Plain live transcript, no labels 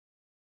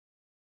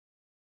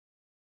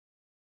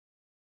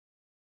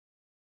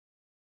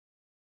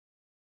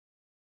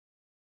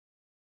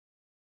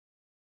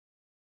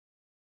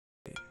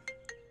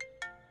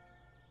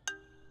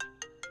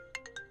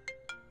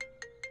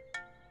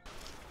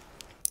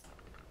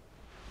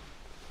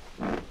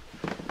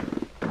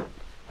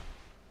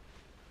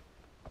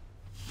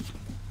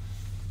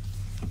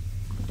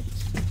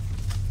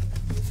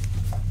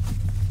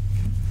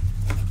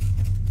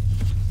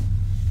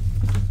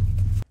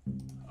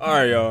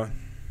Alright, y'all.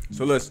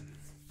 So listen.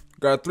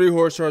 Got 3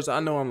 horse shorts. I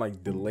know I'm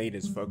like delayed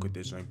as fuck with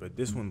this joint, but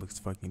this one looks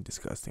fucking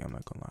disgusting. I'm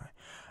not gonna lie.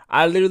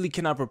 I literally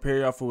cannot prepare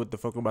y'all for what the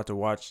fuck I'm about to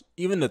watch.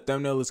 Even the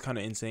thumbnail is kind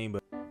of insane,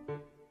 but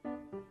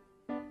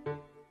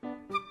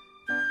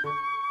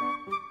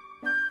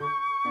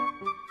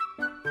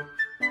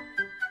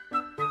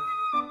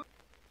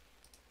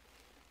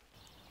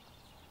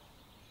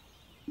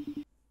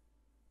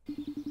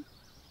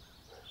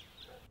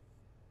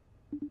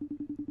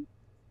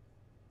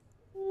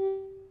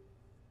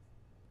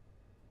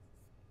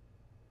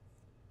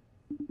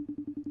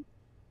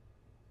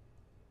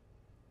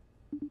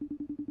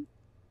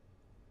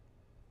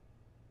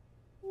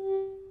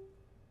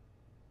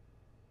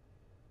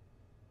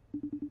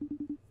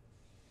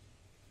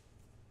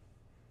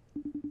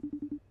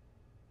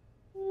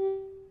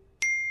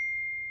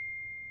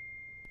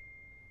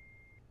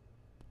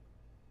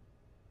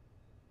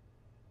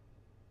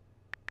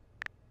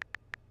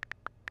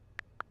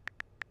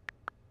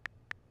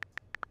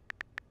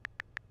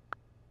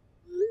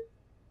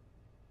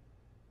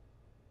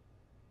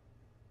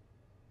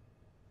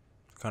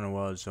kind of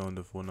wild showing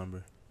the full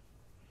number.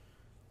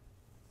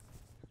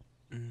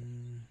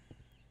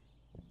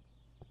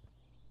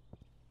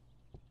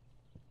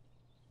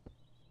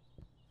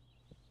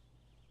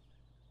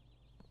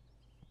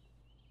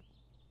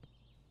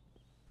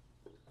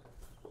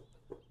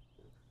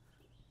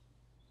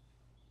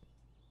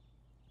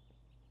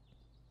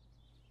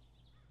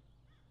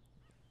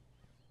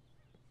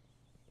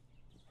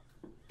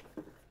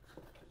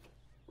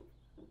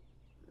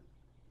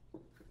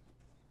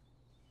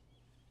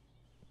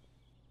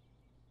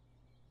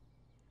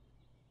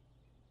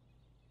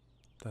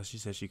 Thought she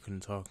said she couldn't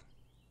talk.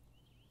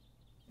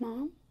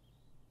 Mom?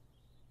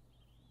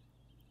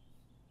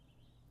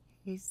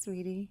 Hey,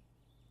 sweetie.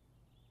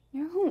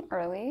 You're home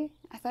early.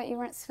 I thought you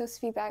weren't supposed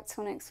to be back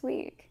till next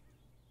week.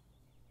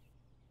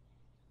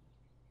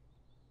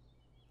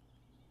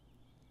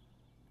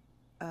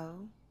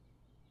 Oh?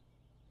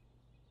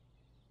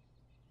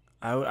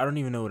 I don't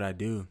even know what I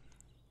do.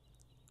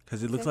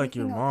 Because it looks like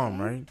your mom,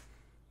 okay? right?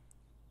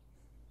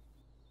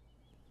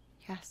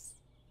 Yes.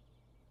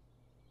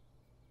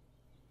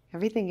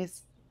 Everything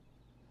is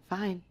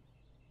fine.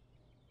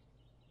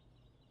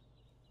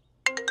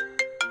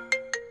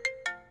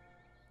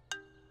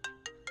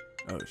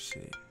 Oh,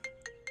 shit.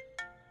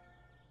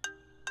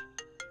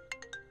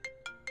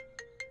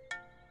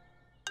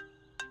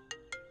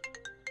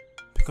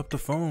 Pick up the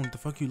phone. What the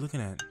fuck are you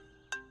looking at?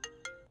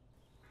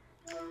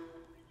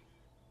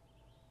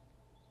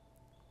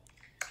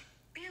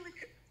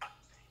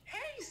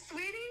 Hey,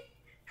 sweetie.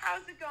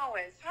 How's it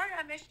going? Sorry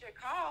I missed your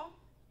call.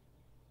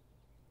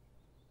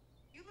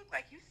 You look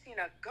like you've seen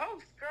a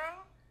ghost,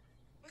 girl.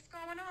 What's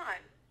going on?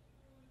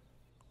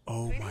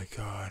 Oh, sweetie? my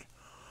God.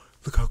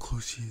 Look how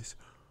close she is.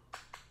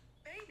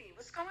 Baby,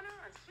 what's going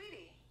on,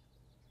 sweetie?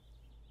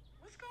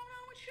 What's going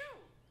on with you?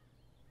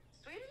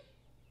 Sweetie?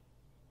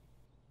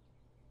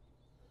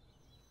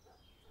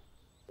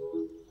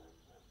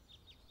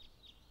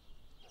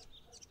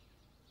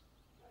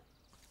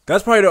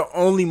 That's probably the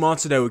only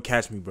monster that would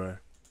catch me, bro.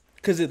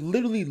 Because it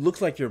literally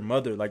looks like your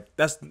mother. Like,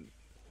 that's...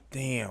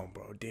 Damn,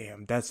 bro.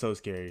 Damn. That's so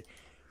scary.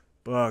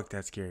 Fuck,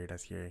 that's scary.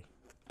 That's scary.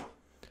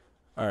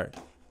 Alright.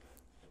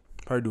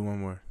 Probably do one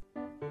more.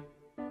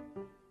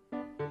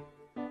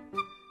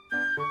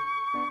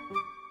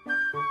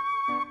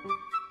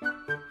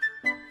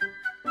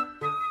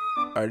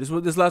 Alright,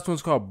 this last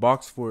one's called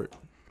Box Fort.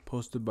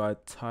 Posted by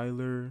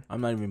Tyler. I'm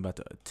not even about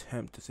to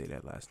attempt to say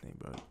that last name,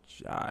 bro.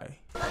 Jai.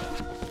 Come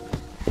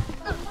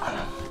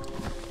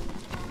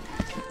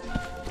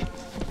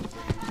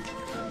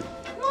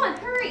on,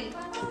 hurry!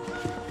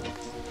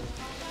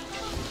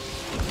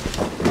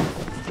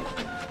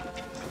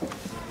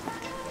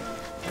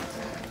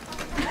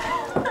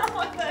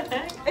 What the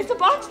heck? It's a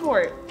box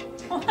fort.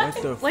 What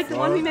the Like fuck? the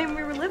one we made when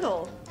we were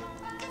little.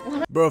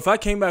 Bro, if I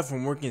came back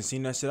from work and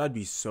seen that shit, I'd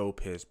be so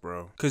pissed,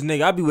 bro. Cause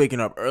nigga, I'd be waking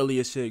up early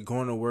as shit,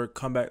 going to work,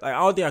 come back. Like, I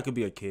don't think I could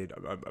be a kid,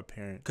 a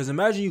parent. Cause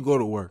imagine you go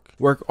to work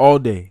all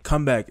day,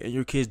 come back, and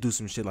your kids do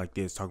some shit like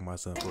this, talking about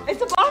something.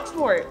 It's a box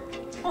fort.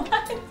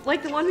 What?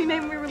 Like the one we made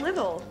when we were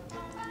little.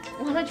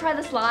 Wanna try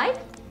the slide?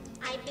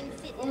 I've been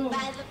sitting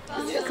by the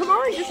phone. Come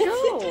on, just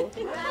go.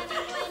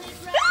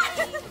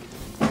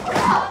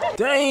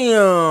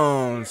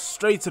 Damn!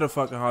 Straight to the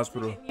fucking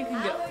hospital. You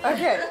can go.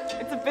 Okay,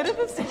 it's a bit of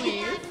a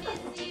squeeze.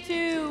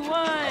 2, 1.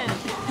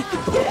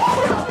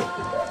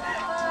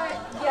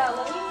 Yeah,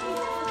 let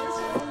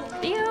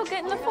me. Theo,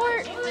 get in the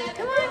fort.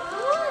 Come on.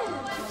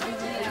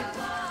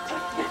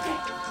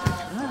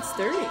 Oh, it's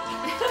sturdy.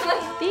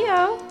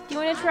 Theo, do you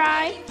want to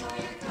try?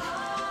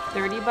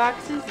 30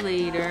 boxes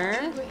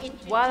later.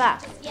 Voila.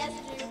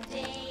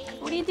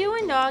 What are you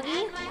doing,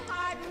 doggy?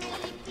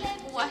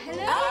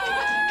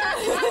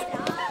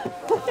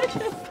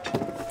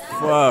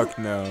 Fuck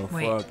no.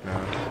 Wait. Fuck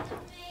no.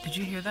 Did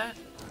you hear that?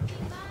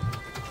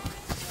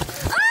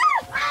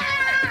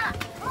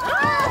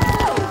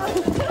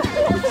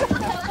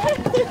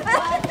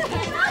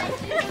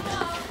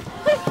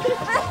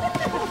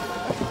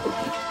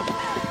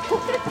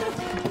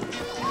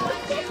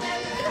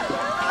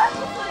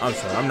 I'm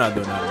sorry, I'm not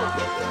doing that in my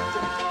house,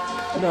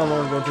 bro. You know how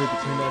long it's gonna take to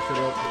clean that shit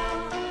up?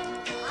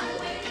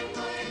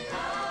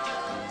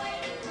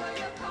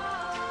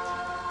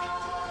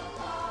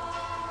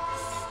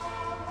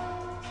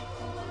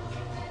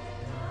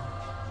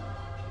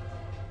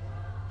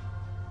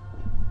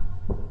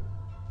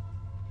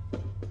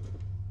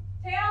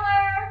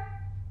 Taylor,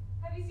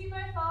 have you seen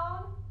my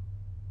phone?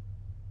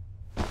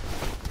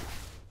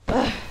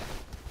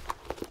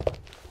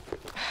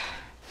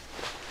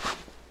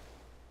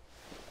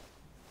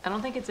 I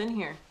don't think it's in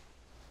here.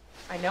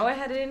 I know I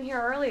had it in here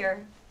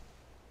earlier.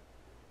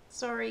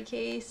 Sorry,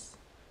 Case.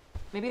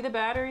 Maybe the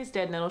battery's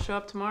dead and it'll show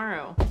up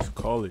tomorrow. Just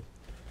call it.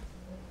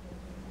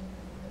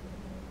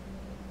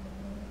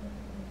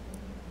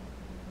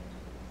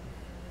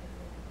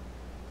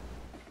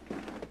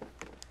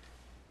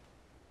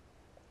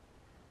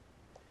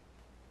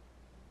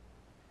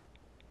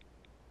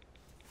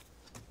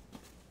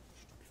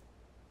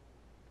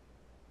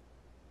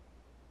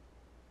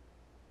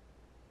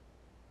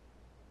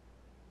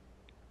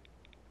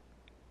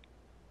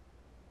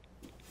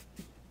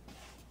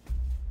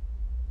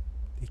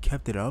 They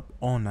kept it up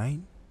all night?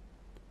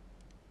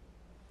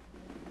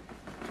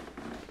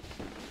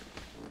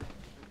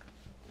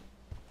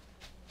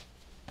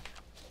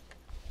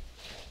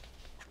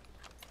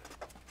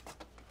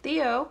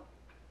 Theo?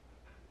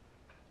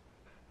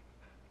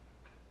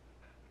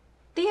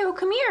 Theo,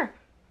 come here.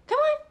 Come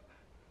on.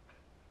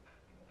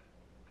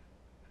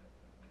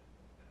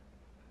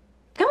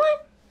 Come on.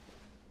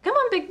 Come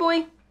on, big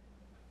boy.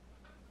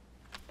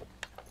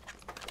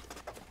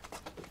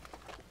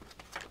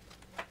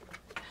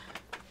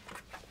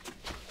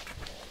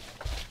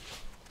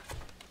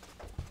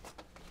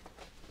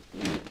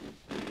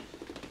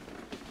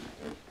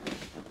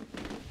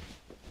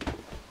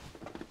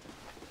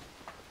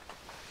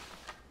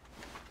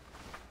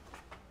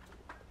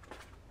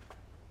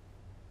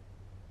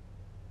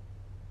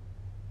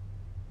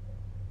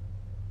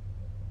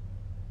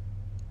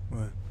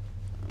 What?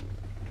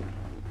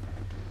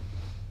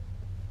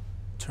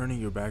 Turning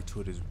your back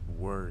to it is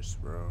worse,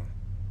 bro.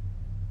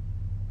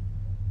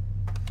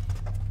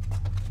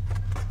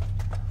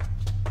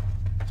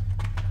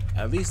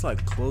 At least,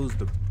 like, close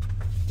the...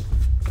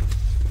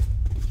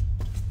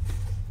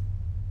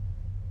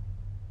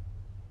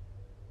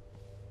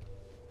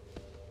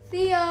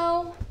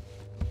 Theo!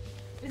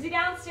 Is he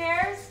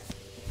downstairs?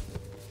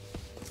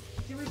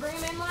 Did we bring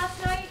him in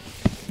last night?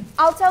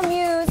 I'll tell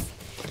Muse.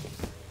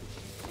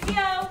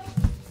 Theo!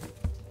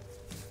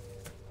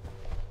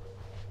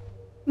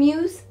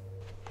 Muse?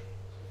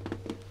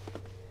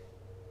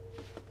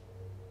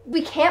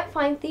 We can't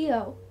find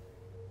Theo.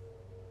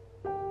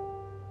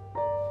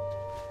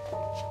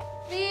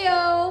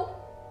 Theo!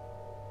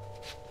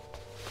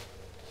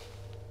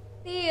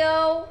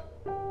 Theo!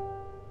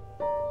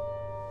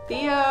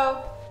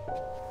 Theo!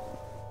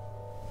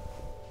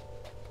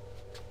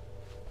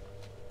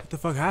 What the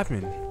fuck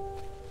happened?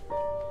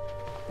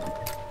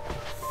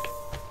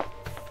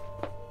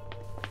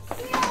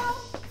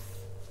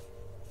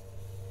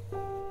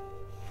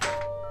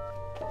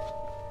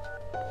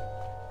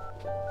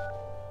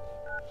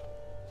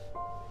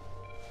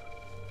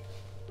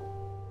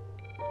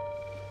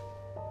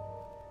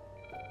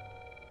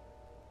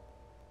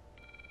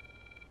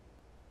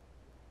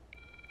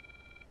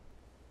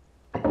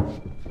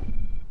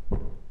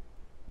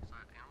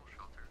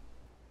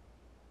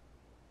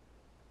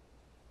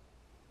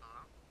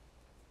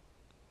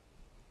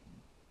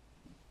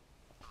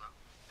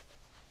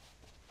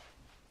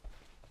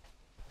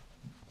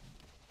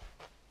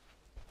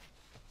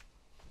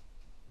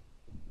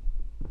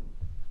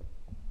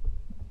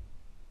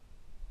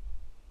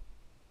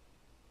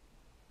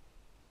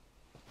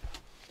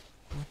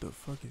 What the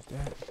fuck is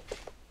that?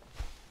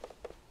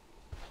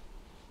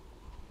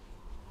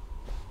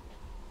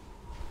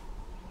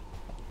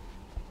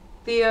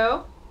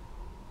 Theo?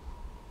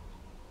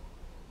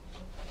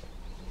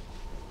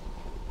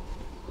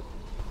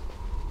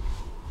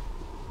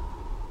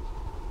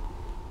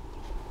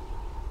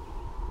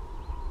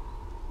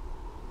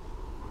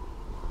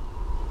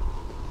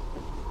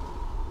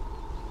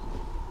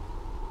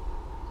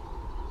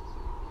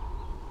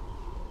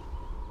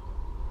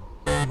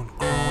 Someone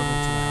crawled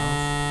into the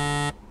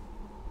house.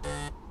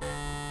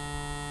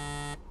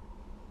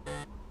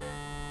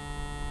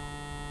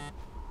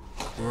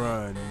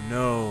 Bruh,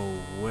 no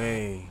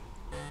way.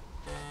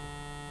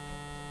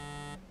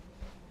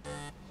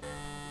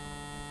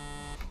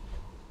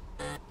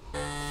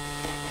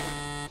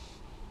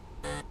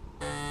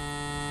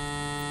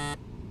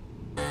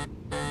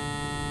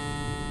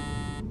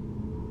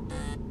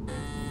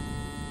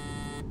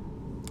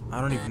 I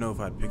don't even know if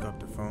I'd pick up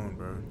the phone,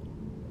 bro.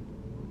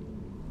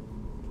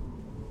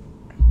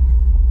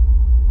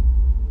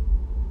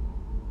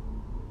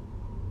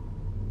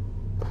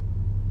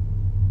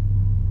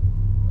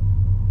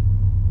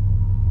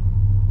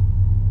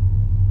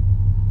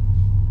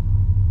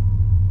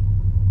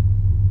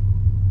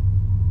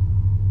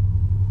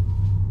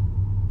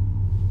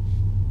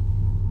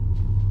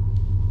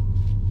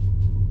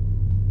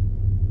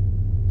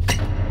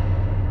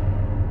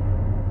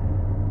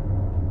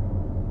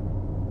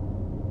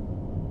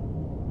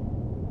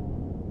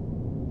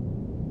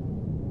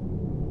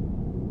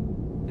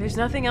 There's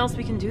nothing else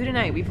we can do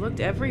tonight. We've looked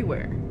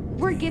everywhere.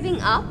 We're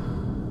giving up?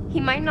 He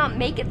might not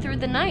make it through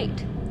the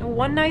night.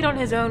 One night on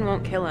his own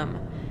won't kill him.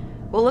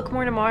 We'll look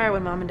more tomorrow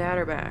when Mom and Dad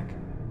are back.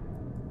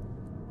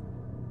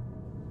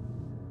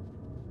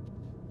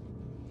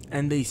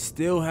 And they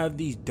still have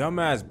these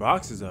dumbass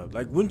boxes up.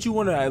 Like, wouldn't you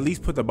want to at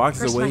least put the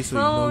boxes First away my so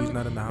you know phone, he's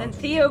not in the then house?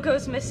 Theo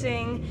goes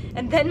missing,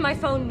 and then my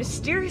phone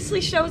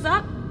mysteriously shows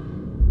up.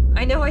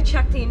 I know I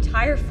checked the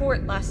entire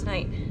fort last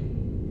night.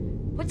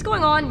 What's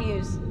going on,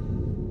 Muse?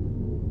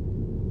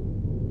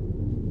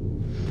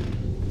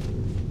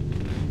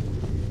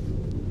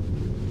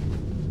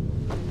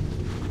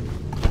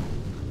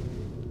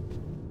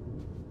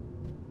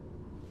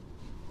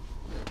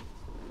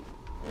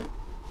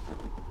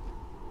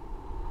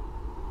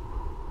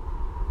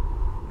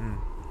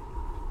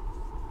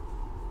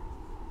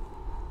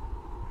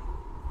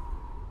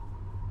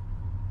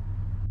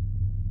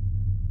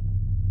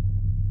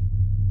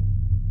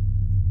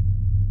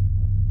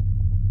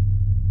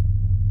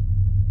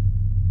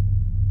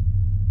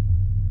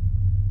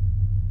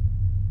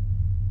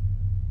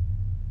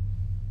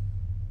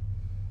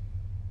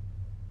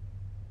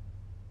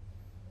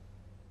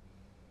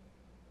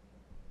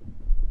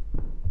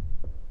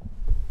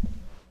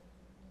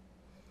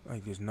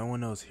 Like, does no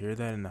one else hear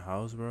that in the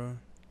house, bro?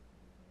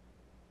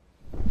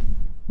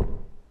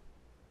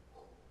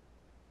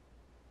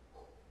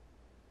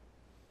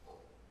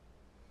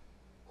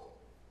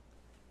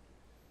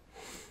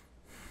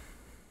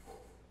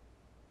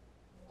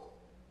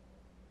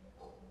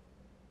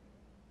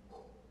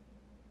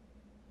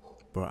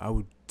 Bro, I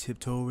would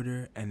tiptoe over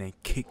there and then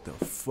kick the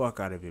fuck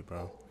out of it,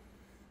 bro.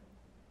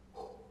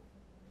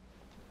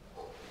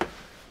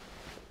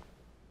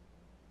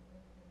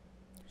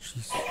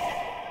 She's...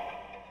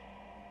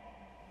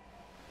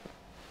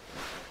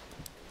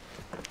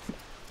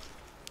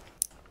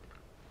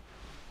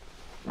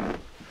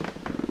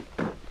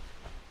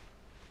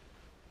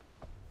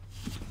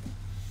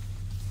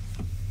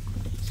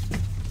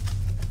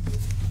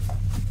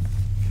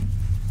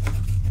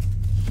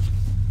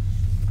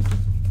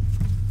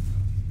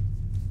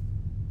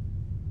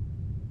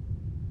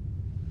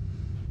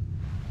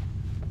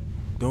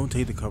 Don't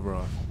take the cover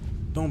off.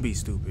 Don't be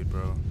stupid,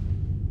 bro.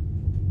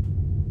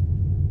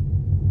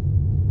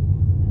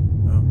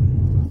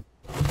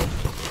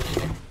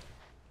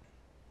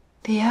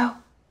 Theo?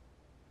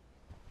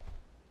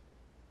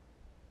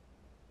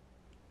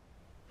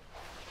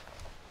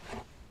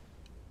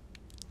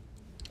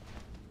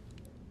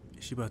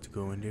 Is she about to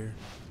go in there?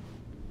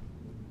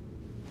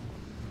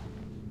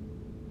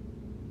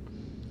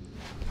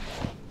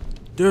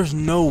 There's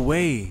no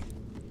way.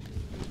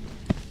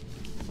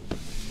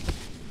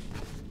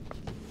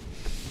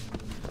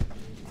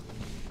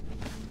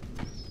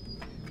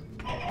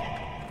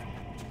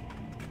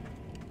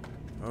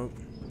 Oh.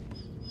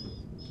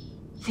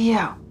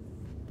 Theo.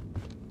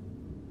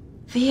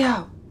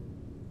 Theo.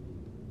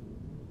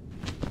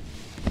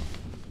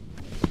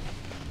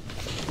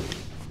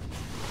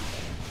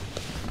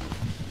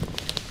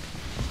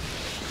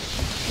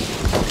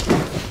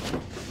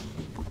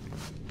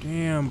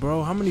 Damn,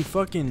 bro. How many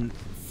fucking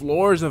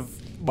floors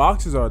of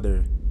boxes are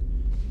there?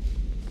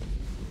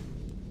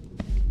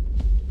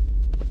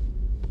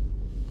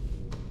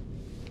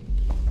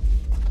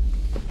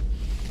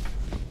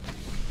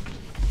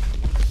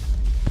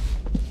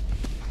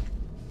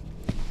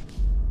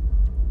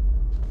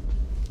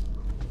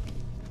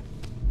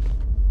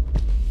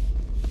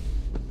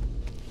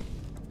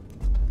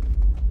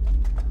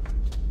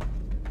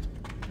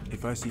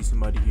 If I see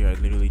somebody here, I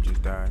literally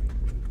just die.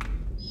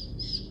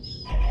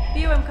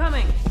 Theo, I'm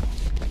coming.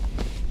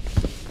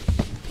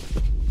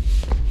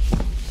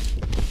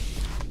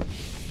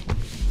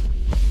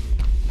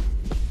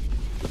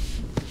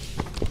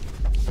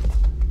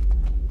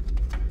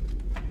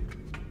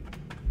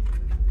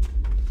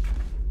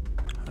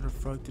 How the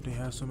fuck do they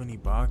have so many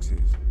boxes?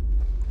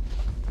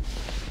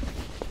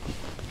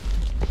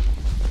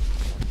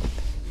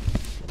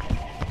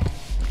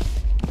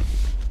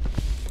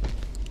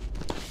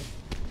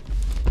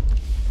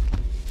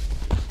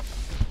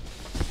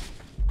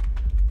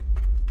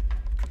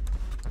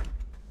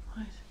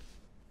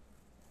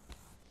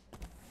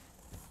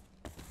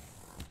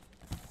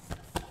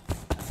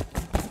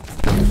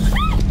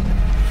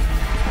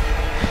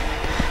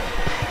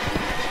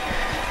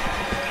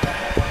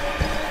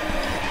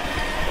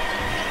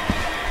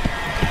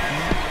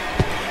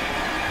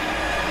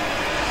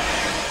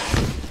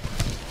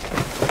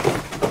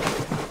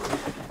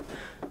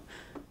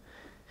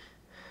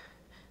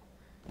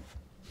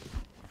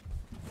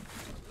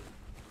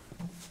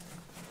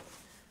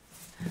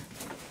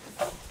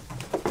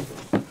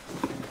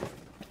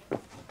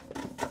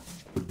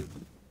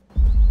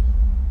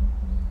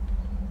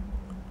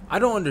 I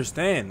don't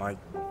understand, like,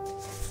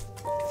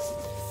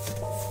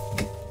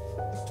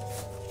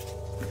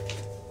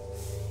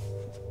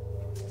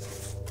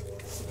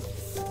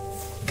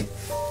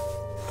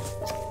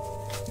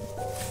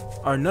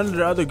 are none of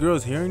the other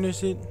girls hearing this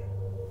shit?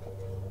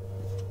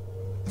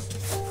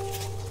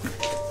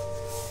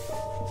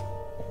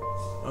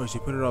 Oh, she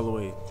put it all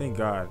away. Thank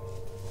God.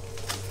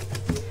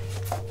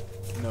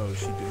 No,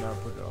 she did not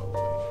put it all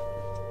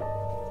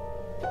away.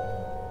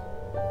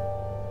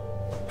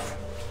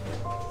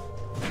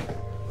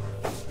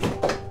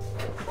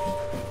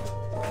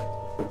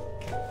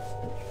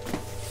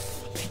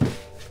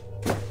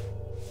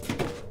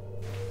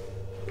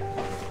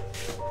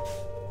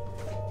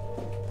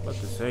 What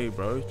to say,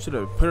 bro? You should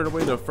have put it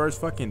away the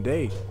first fucking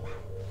day.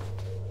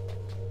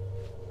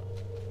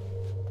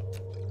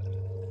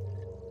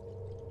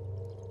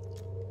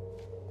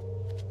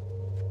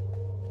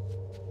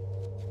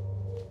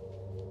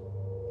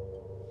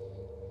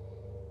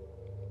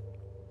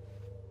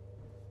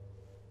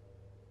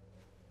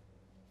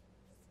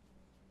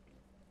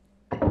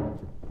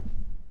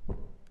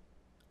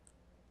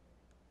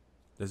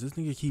 Does this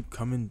nigga keep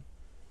coming?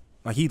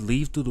 Like he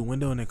leaves through the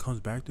window and then comes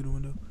back through the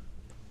window?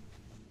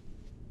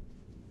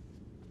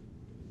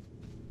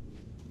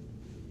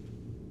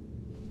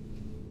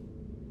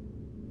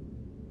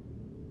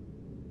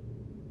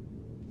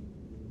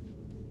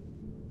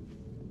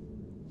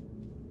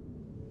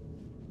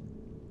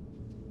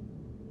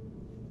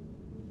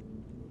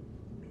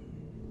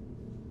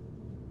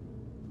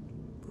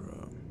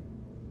 Bro.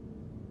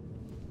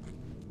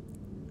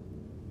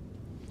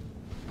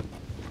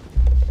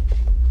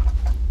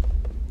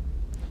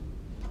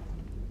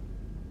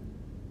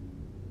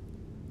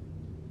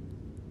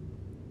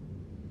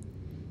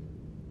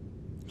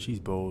 She's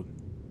bold.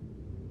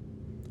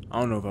 I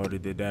don't know if I would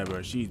have did that,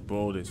 but she's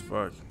bold as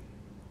fuck.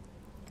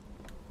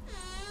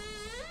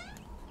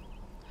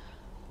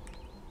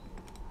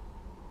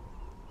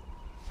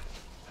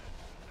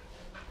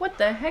 What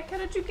the heck? How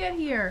did you get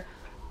here?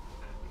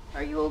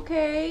 Are you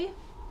okay?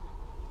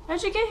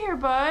 How'd you get here,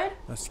 bud?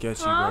 That's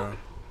sketchy, Huh? bro.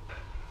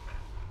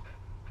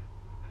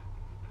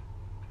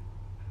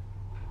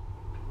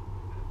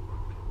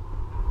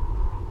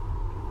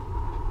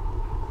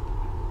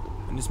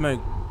 And this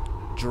man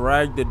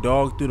dragged the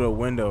dog through the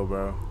window,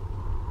 bro.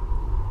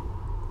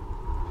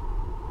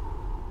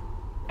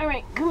 All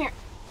right, come here.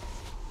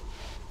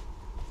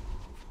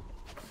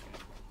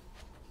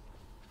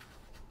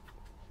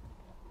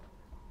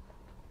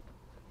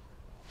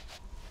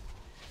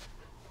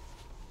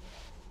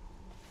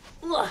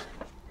 Ugh.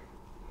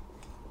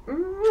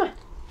 Mwah.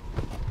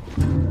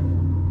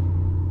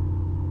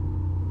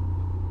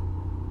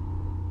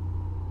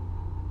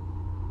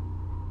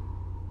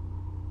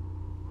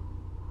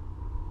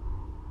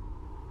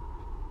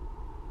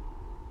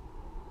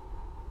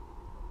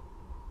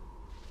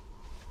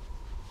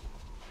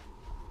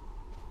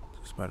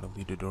 Just about to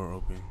leave the door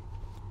open.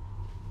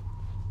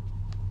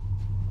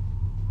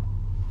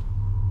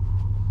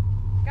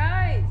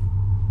 Guys,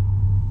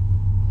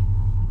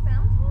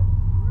 Found him?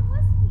 Where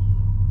was he?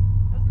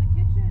 I was in the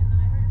kitchen, and then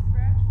I heard a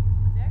scratch, and he was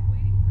on the deck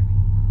waiting for me.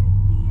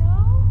 Theo?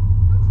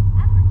 Don't you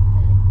ever do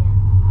that again.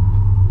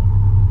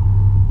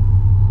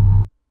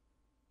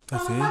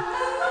 That's it?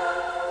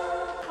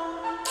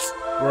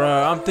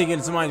 Bruh, I'm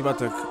thinking somebody's about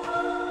to...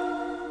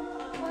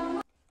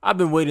 I've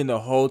been waiting the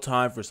whole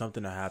time for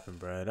something to happen,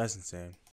 bruh. That's insane.